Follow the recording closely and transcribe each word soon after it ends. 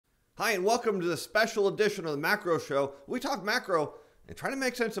Hi, and welcome to the special edition of the Macro Show. We talk macro and try to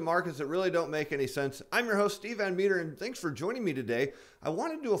make sense of markets that really don't make any sense. I'm your host, Steve Van Meter, and thanks for joining me today. I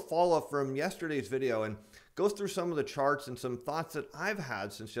want to do a follow-up from yesterday's video and go through some of the charts and some thoughts that I've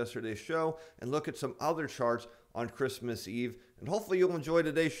had since yesterday's show and look at some other charts on Christmas Eve, and hopefully you'll enjoy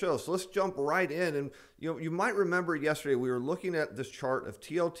today's show. So let's jump right in. And you might remember yesterday we were looking at this chart of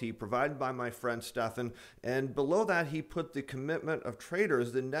TLT provided by my friend Stefan, and below that he put the commitment of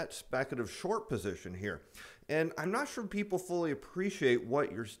traders, the net speculative short position here. And I'm not sure people fully appreciate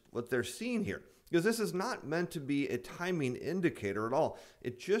what they're seeing here, because this is not meant to be a timing indicator at all.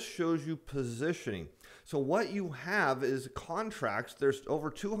 It just shows you positioning. So what you have is contracts. There's over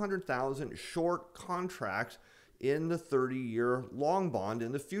 200,000 short contracts in the 30-year long bond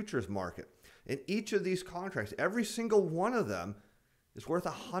in the futures market. And each of these contracts, every single one of them is worth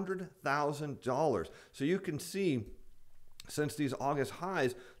 $100,000. So you can see since these August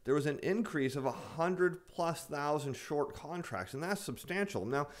highs, there was an increase of 100,000+ short contracts, and that's substantial.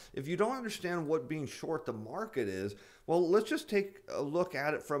 Now, if you don't understand what being short the market is, well, let's just take a look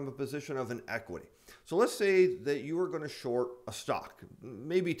at it from a position of an equity. So let's say that you were going to short a stock,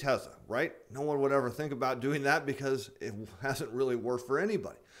 maybe Tesla, right? No one would ever think about doing that because it hasn't really worked for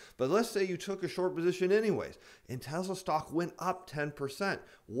anybody. But let's say you took a short position anyways, and Tesla stock went up 10%.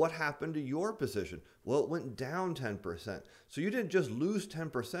 What happened to your position? Well, it went down 10%. So you didn't just lose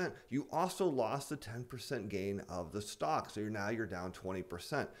 10%, you also lost the 10% gain of the stock. So now you're down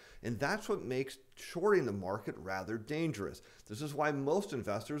 20%. And that's what makes shorting the market rather dangerous. This is why most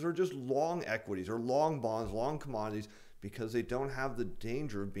investors are just long equities or long bonds, long commodities, because they don't have the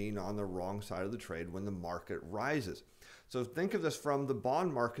danger of being on the wrong side of the trade when the market rises. So think of this from the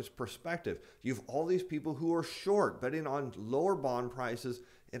bond market's perspective. You have all these people who are short, betting on lower bond prices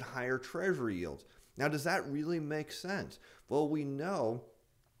and higher treasury yields. Now, does that really make sense? Well, we know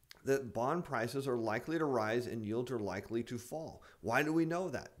that bond prices are likely to rise and yields are likely to fall. Why do we know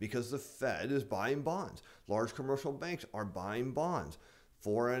that? Because the Fed is buying bonds. Large commercial banks are buying bonds.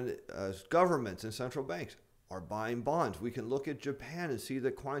 Foreign governments and central banks are buying bonds. We can look at Japan and see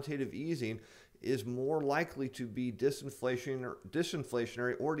that quantitative easing is more likely to be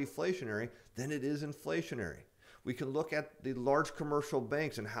disinflationary or deflationary than it is inflationary. We can look at the large commercial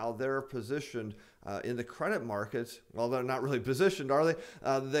banks and how they're positioned in the credit markets. Well, they're not really positioned, are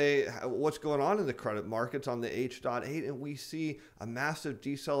they? What's going on in the credit markets on the H.8, and we see a massive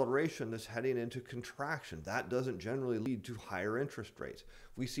deceleration that's heading into contraction. That doesn't generally lead to higher interest rates.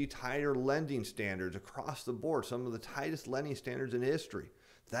 We see tighter lending standards across the board, some of the tightest lending standards in history.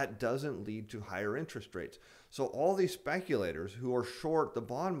 That doesn't lead to higher interest rates. So all these speculators who are short the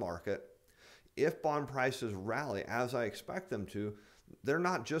bond market, if bond prices rally, as I expect them to, they're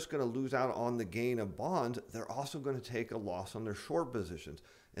not just going to lose out on the gain of bonds, they're also going to take a loss on their short positions.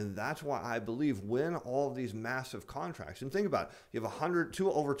 And that's why I believe when all of these massive contracts, and think about it, you have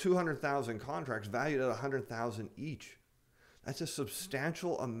over 200,000 contracts valued at 100,000 each. That's a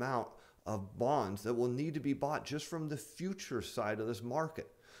substantial amount of bonds that will need to be bought just from the future side of this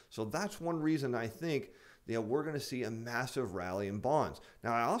market. So that's one reason I think we're going to see a massive rally in bonds.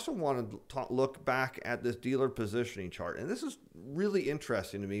 Now, I also want to look back at this dealer positioning chart. And this is really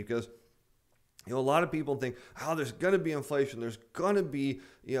interesting to me because a lot of people think, oh, there's going to be inflation. There's going to be,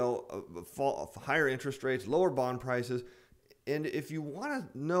 higher interest rates, lower bond prices. And if you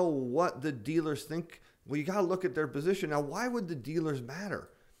want to know what the dealers think, well, you got to look at their position. Now, why would the dealers matter?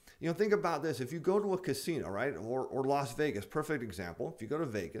 Think about this. If you go to a casino, right, or Las Vegas, perfect example. If you go to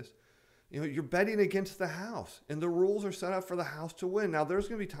Vegas, you're betting against the house, and the rules are set up for the house to win. Now, there's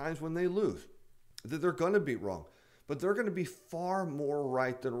going to be times when they lose, that they're going to be wrong, but they're going to be far more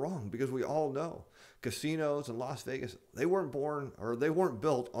right than wrong, because we all know casinos in Las Vegas, they weren't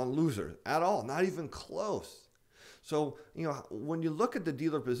built on losers at all, not even close. So, when you look at the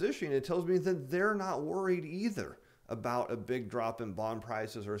dealer positioning, it tells me that they're not worried either about a big drop in bond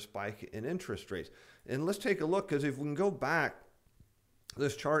prices or a spike in interest rates. And let's take a look, because if we can go back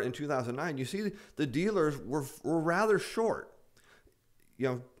this chart in 2009, you see the dealers were rather short.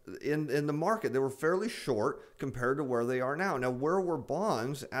 In the market, they were fairly short compared to where they are now. Now, where were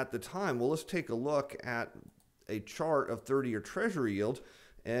bonds at the time? Well, let's take a look at a chart of 30-year Treasury yields,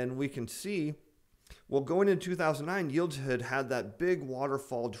 and we can see, well, going into 2009, yields had that big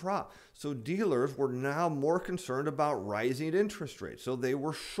waterfall drop. So dealers were now more concerned about rising interest rates. So they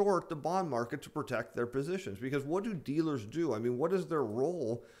were short the bond market to protect their positions. Because what do dealers do? I mean, what is their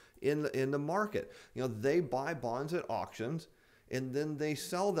role in the market? They buy bonds at auctions, and then they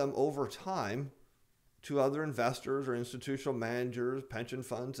sell them over time to other investors or institutional managers, pension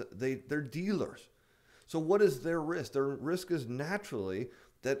funds. They're dealers. So what is their risk? Their risk is naturally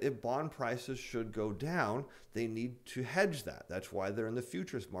that if bond prices should go down, they need to hedge that. That's why they're in the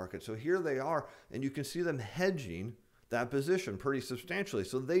futures market. So here they are, and you can see them hedging that position pretty substantially.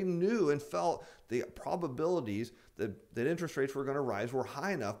 So they knew and felt the probabilities that interest rates were going to rise were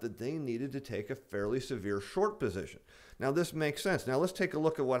high enough that they needed to take a fairly severe short position. Now this makes sense. Now let's take a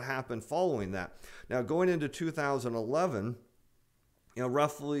look at what happened following that. Now going into 2011,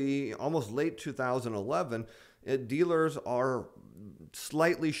 roughly almost late 2011, dealers are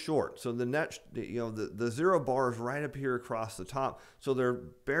slightly short. So the net, the zero bar is right up here across the top. So they're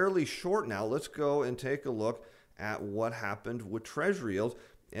barely short now. Let's go and take a look at what happened with Treasury yields.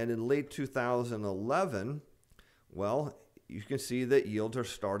 And in late 2011, well, you can see that yields are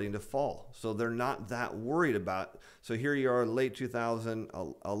starting to fall. So they're not that worried about. So here you are late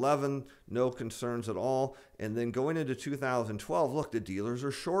 2011, no concerns at all. And then going into 2012, look, the dealers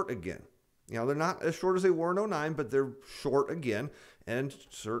are short again. They're not as short as they were in 2009, but they're short again. And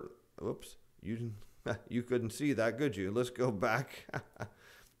oops, you couldn't see that, could you? Let's go back.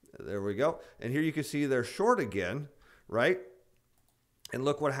 There we go. And here you can see they're short again, right? And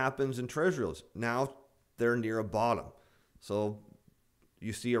look what happens in Treasury yields. Now they're near a bottom. So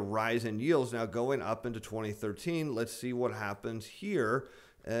you see a rise in yields now going up into 2013. Let's see what happens here.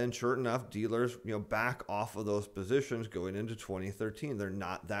 And sure enough, dealers, back off of those positions going into 2013. They're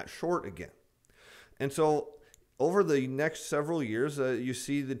not that short again. And so over the next several years, you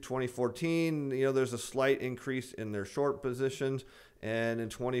see the 2014, there's a slight increase in their short positions. And in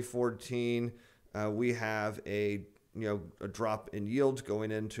 2014, we have a drop in yields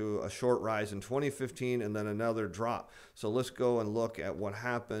going into a short rise in 2015 and then another drop. So let's go and look at what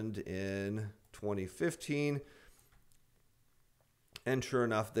happened in 2015. And sure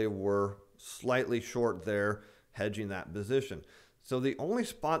enough, they were slightly short there, hedging that position. So the only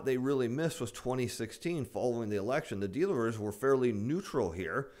spot they really missed was 2016 following the election. The dealers were fairly neutral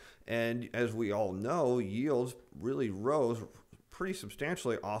here. And as we all know, yields really rose pretty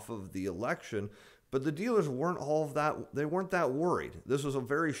substantially off of the election. But the dealers weren't they weren't that worried. This was a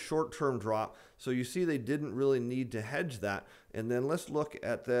very short-term drop. So you see they didn't really need to hedge that. And then let's look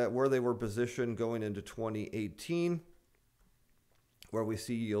at where they were positioned going into 2018, where we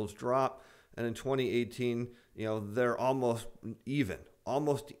see yields drop. And in 2018, they're almost even.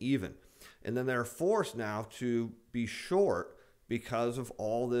 And then they're forced now to be short because of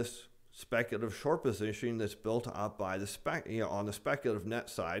all this speculative short positioning that's built up by the on the speculative net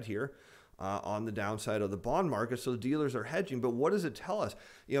side here, on the downside of the bond market. So the dealers are hedging. But what does it tell us?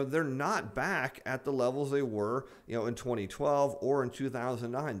 They're not back at the levels they were, in 2012 or in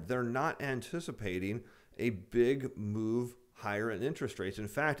 2009. They're not anticipating a big move higher in interest rates. In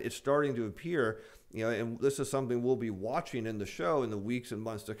fact, it's starting to appear, and this is something we'll be watching in the show in the weeks and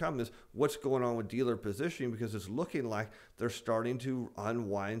months to come, is what's going on with dealer positioning, because it's looking like they're starting to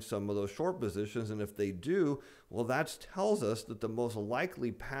unwind some of those short positions. And if they do, well, that tells us that the most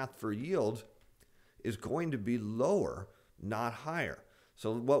likely path for yields is going to be lower, not higher.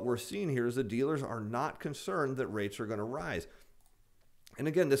 So what we're seeing here is the dealers are not concerned that rates are going to rise. And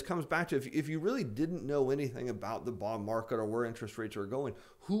again, this comes back to if you really didn't know anything about the bond market or where interest rates are going,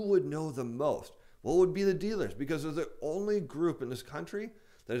 who would know the most? Well, it would be the dealers, because they're the only group in this country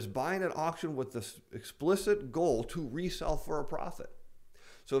that is buying at auction with this explicit goal to resell for a profit.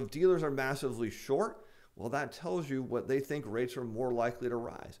 So if dealers are massively short, well, that tells you what they think rates are more likely to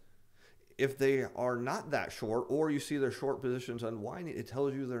rise. If they are not that short, or you see their short positions unwinding, it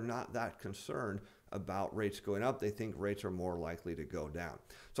tells you they're not that concerned about rates going up. They think rates are more likely to go down.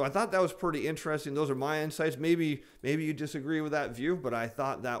 So I thought that was pretty interesting. Those are my insights. Maybe you disagree with that view, but I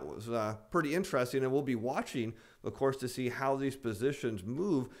thought that was pretty interesting. And we'll be watching, of course, to see how these positions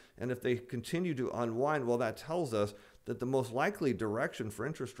move. And if they continue to unwind, well, that tells us that the most likely direction for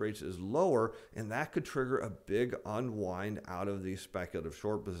interest rates is lower, and that could trigger a big unwind out of these speculative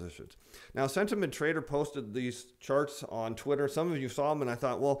short positions. Now, Sentiment Trader posted these charts on Twitter. Some of you saw them, and I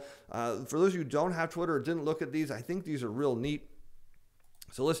thought, well, for those of you who don't have Twitter or didn't look at these, I think these are real neat.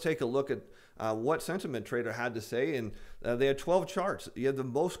 So let's take a look at what Sentiment Trader had to say. And they had 12 charts. You have the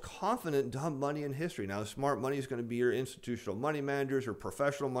most confident dumb money in history. Now, the smart money is going to be your institutional money managers or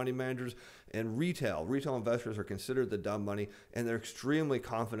professional money managers, and retail. Retail investors are considered the dumb money, and they're extremely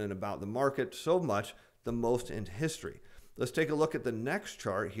confident about the market, so much the most in history. Let's take a look at the next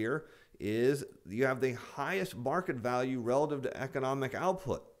chart here. Is you have the highest market value relative to economic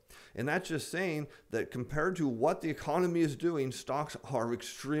output. And that's just saying that compared to what the economy is doing, stocks are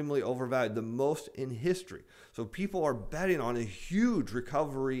extremely overvalued, the most in history. So people are betting on a huge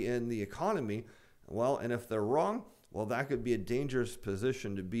recovery in the economy. Well, and if they're wrong, well, that could be a dangerous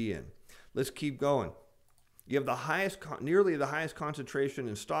position to be in. Let's keep going. You have the highest, nearly the highest concentration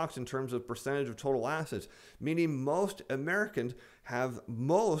in stocks in terms of percentage of total assets, meaning most Americans have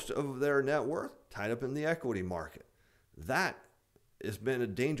most of their net worth tied up in the equity market. That has been a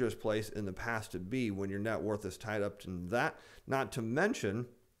dangerous place in the past to be when your net worth is tied up in that. Not to mention,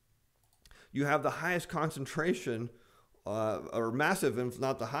 you have the highest concentration or massive,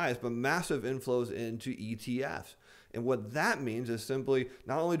 not the highest, but massive inflows into ETFs. And what that means is simply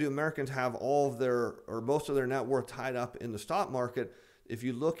not only do Americans have all of their or most of their net worth tied up in the stock market, if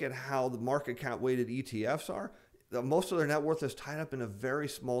you look at how the market cap weighted ETFs are, most of their net worth is tied up in a very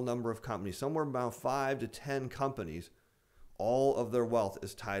small number of companies, somewhere about 5 to 10 companies. All of their wealth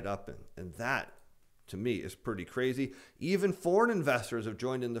is tied up in. And that, to me, is pretty crazy. Even foreign investors have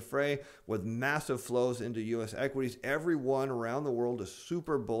joined in the fray with massive flows into U.S. equities. Everyone around the world is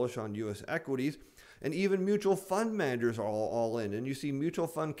super bullish on U.S. equities. And even mutual fund managers are all in. And you see mutual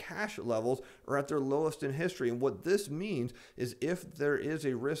fund cash levels are at their lowest in history. And what this means is if there is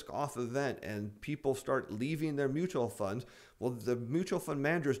a risk-off event and people start leaving their mutual funds, well, the mutual fund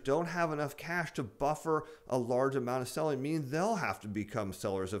managers don't have enough cash to buffer a large amount of selling, meaning they'll have to become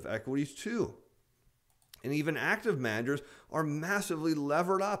sellers of equities too. And even active managers are massively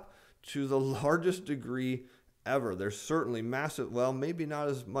levered up to the largest degree ever. They're certainly massive, well, maybe not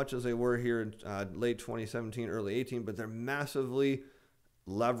as much as they were here in late 2017, early 18, but they're massively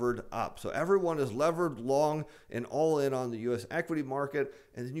levered up. So everyone is levered long and all in on the U.S. equity market.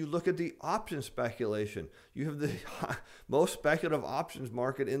 And then you look at the option speculation. You have the most speculative options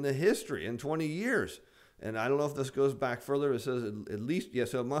market in the history in 20 years. And I don't know if this goes back further. It says at least,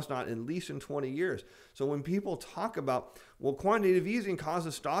 yes, so it must not, at least in 20 years. So when people talk about, well, quantitative easing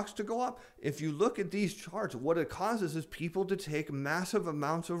causes stocks to go up, if you look at these charts, what it causes is people to take massive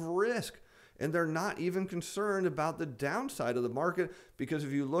amounts of risk. And they're not even concerned about the downside of the market, because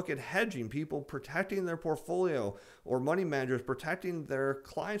if you look at hedging, people protecting their portfolio or money managers protecting their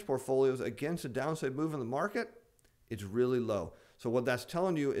clients' portfolios against a downside move in the market, it's really low. So what that's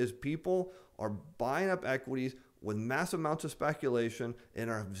telling you is people are buying up equities with massive amounts of speculation and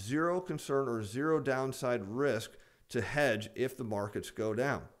are zero concern or zero downside risk to hedge if the markets go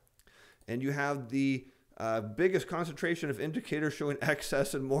down. And you have the biggest concentration of indicators showing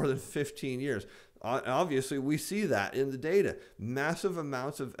excess in more than 15 years. Obviously, we see that in the data. Massive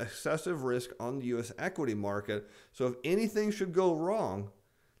amounts of excessive risk on the U.S. equity market. So if anything should go wrong,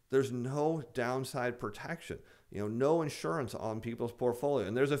 there's no downside protection. No insurance on people's portfolio.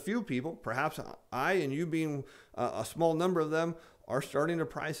 And there's a few people, perhaps I and you being a small number of them, are starting to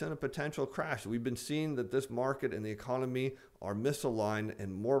price in a potential crash. We've been seeing that this market and the economy are misaligned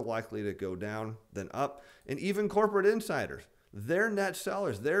and more likely to go down than up. And even corporate insiders, they're net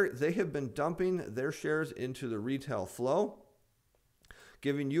sellers. They have been dumping their shares into the retail flow,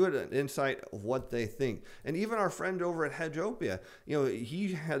 giving you an insight of what they think. And even our friend over at Hedgeopia,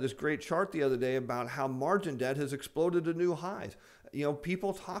 he had this great chart the other day about how margin debt has exploded to new highs.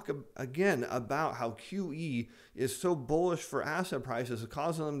 People talk again about how QE is so bullish for asset prices,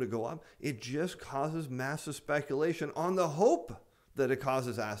 causing them to go up. It just causes massive speculation on the hope that it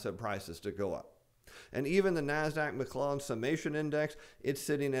causes asset prices to go up. And even the NASDAQ McClellan Summation Index, it's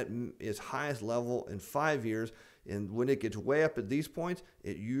sitting at its highest level in 5 years. And when it gets way up at these points,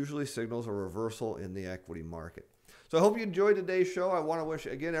 it usually signals a reversal in the equity market. So I hope you enjoyed today's show. I want to wish,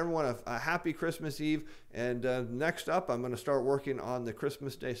 again, everyone a happy Christmas Eve. And next up, I'm going to start working on the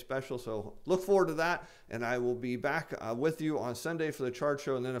Christmas Day special. So look forward to that. And I will be back with you on Sunday for the chart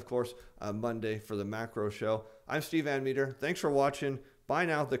show. And then, of course, Monday for the macro show. I'm Steve Van Meter. Thanks for watching. Bye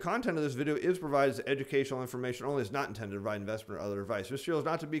now. The content of this video is provided as educational information only. Is not intended to provide investment or other advice. This video is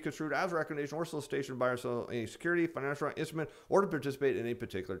not to be construed as a recommendation or solicitation to buy or sell any security, financial instrument, or to participate in any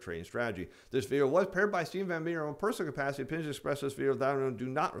particular trading strategy. This video was prepared by Steve Van Meter on personal capacity. Opinions expressed in this video without do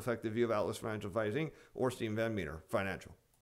not reflect the view of Atlas Financial Advising or Steve Van Meter Financial.